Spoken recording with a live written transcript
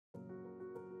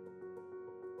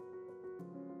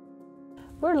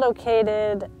We're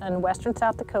located in western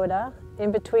South Dakota,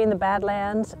 in between the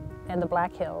Badlands and the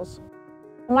Black Hills.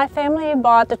 My family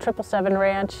bought the 777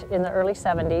 Ranch in the early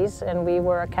 70s, and we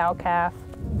were a cow-calf,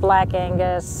 Black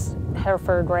Angus,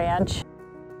 Hereford ranch.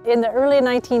 In the early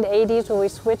 1980s, when we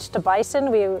switched to Bison,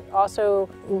 we also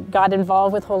got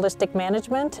involved with holistic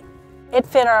management. It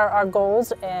fit our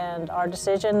goals and our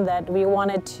decision that we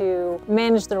wanted to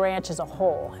manage the ranch as a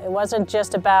whole. It wasn't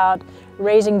just about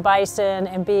raising bison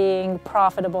and being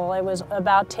profitable. It was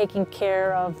about taking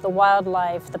care of the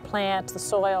wildlife, the plants, the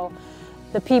soil,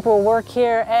 the people who work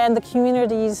here, and the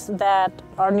communities that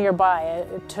are nearby.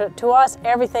 To us,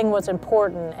 everything was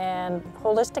important, and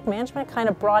holistic management kind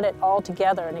of brought it all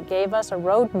together, and it gave us a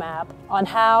roadmap on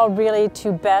how really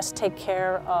to best take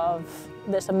care of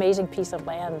this amazing piece of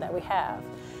land that we have.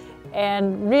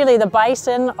 And really, the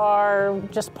bison are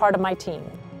just part of my team.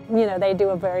 You know, they do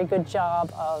a very good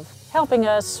job of helping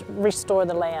us restore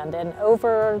the land. And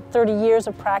over 30 years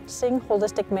of practicing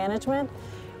holistic management,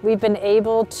 we've been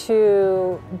able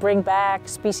to bring back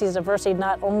species diversity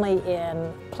not only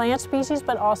in plant species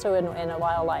but also in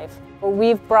wildlife.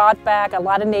 We've brought back a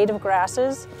lot of native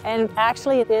grasses, and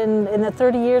actually in the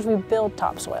 30 years we've built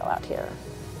topsoil out here.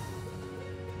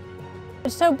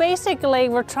 So basically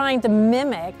we're trying to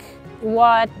mimic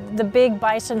what the big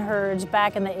bison herds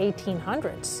back in the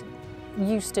 1800s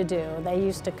used to do. They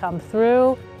used to come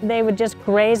through, they would just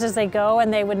graze as they go,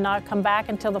 and they would not come back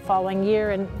until the following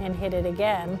year and hit it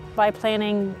again. By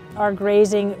planning our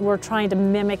grazing, we're trying to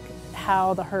mimic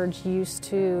how the herds used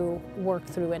to work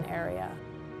through an area.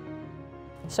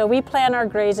 So we plan our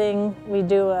grazing, we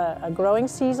do a growing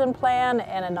season plan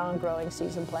and a non-growing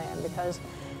season plan, because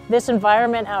this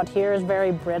environment out here is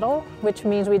very brittle, which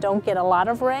means we don't get a lot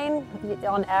of rain.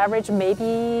 On average,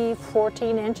 maybe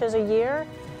 14 inches a year.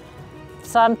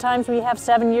 Sometimes we have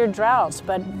 7-year droughts,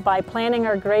 but by planning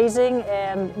our grazing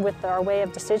and with our way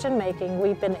of decision making,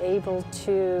 we've been able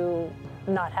to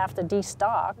not have to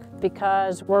destock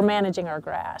because we're managing our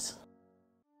grass.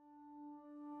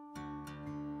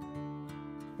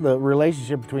 The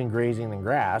relationship between grazing and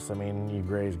grass, I mean, you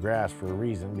graze grass for a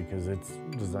reason because it's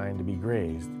designed to be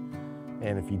grazed.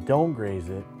 And if you don't graze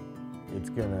it, it's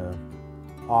gonna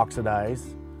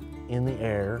oxidize in the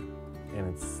air and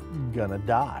it's gonna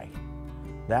die.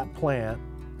 That plant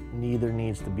neither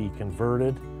needs to be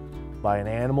converted by an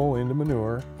animal into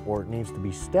manure, or it needs to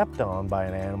be stepped on by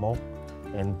an animal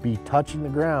and be touching the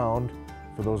ground,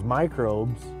 for those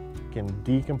microbes can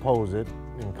decompose it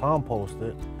and compost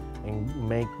it and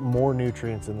make more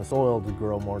nutrients in the soil to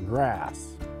grow more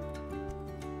grass.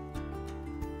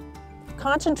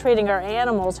 Concentrating our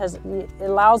animals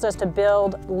allows us to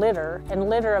build litter, and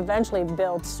litter eventually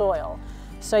builds soil.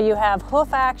 So you have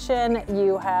hoof action,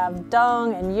 you have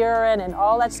dung and urine, and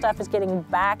all that stuff is getting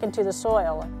back into the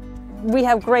soil. We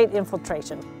have great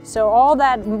infiltration. So all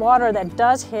that water that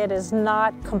does hit is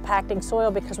not compacting soil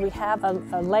because we have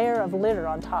a layer of litter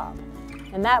on top.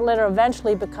 And that litter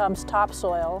eventually becomes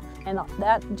topsoil, and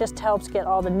that just helps get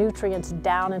all the nutrients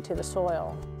down into the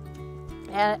soil.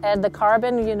 And the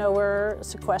carbon, you know, we're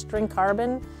sequestering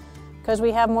carbon because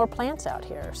we have more plants out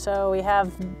here. So we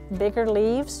have bigger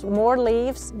leaves, more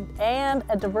leaves, and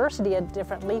a diversity of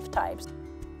different leaf types.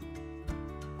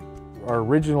 Our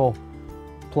original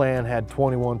plan had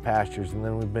 21 pastures, and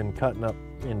then we've been cutting up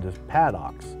into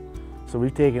paddocks. So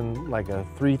we've taken like a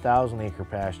 3,000 acre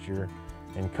pasture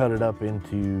and cut it up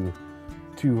into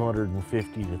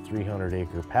 250 to 300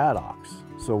 acre paddocks.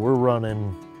 So we're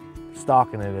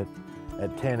stocking it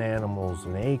at 10 animals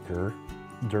an acre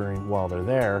while they're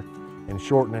there, and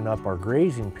shortening up our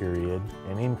grazing period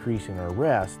and increasing our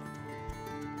rest.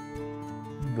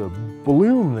 The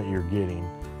bloom that you're getting,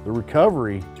 the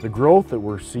recovery, the growth that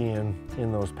we're seeing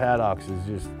in those paddocks is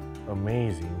just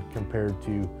amazing compared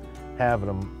to having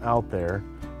them out there,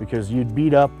 because you'd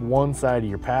beat up one side of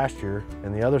your pasture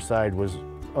and the other side was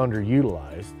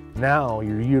underutilized. Now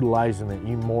you're utilizing it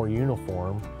more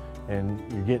uniform, and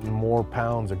you're getting more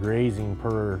pounds of grazing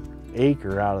per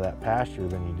acre out of that pasture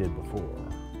than you did before,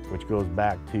 which goes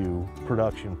back to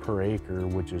production per acre,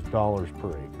 which is dollars per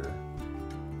acre.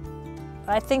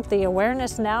 I think the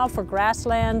awareness now for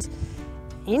grasslands,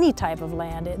 any type of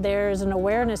land, there's an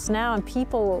awareness now, and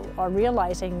people are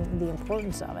realizing the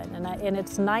importance of it. And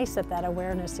it's nice that that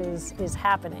awareness is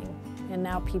happening, and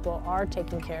now people are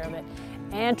taking care of it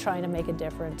and trying to make a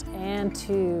difference and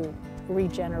to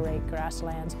regenerate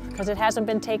grasslands, because it hasn't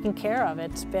been taken care of.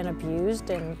 It's been abused,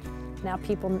 and now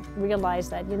people realize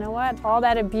that, you know what, all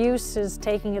that abuse is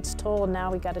taking its toll, and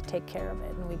now we got to take care of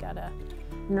it, and we got to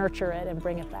nurture it and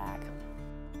bring it back.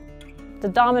 The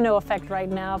domino effect right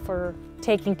now for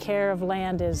taking care of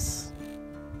land it's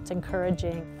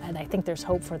encouraging, and I think there's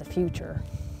hope for the future.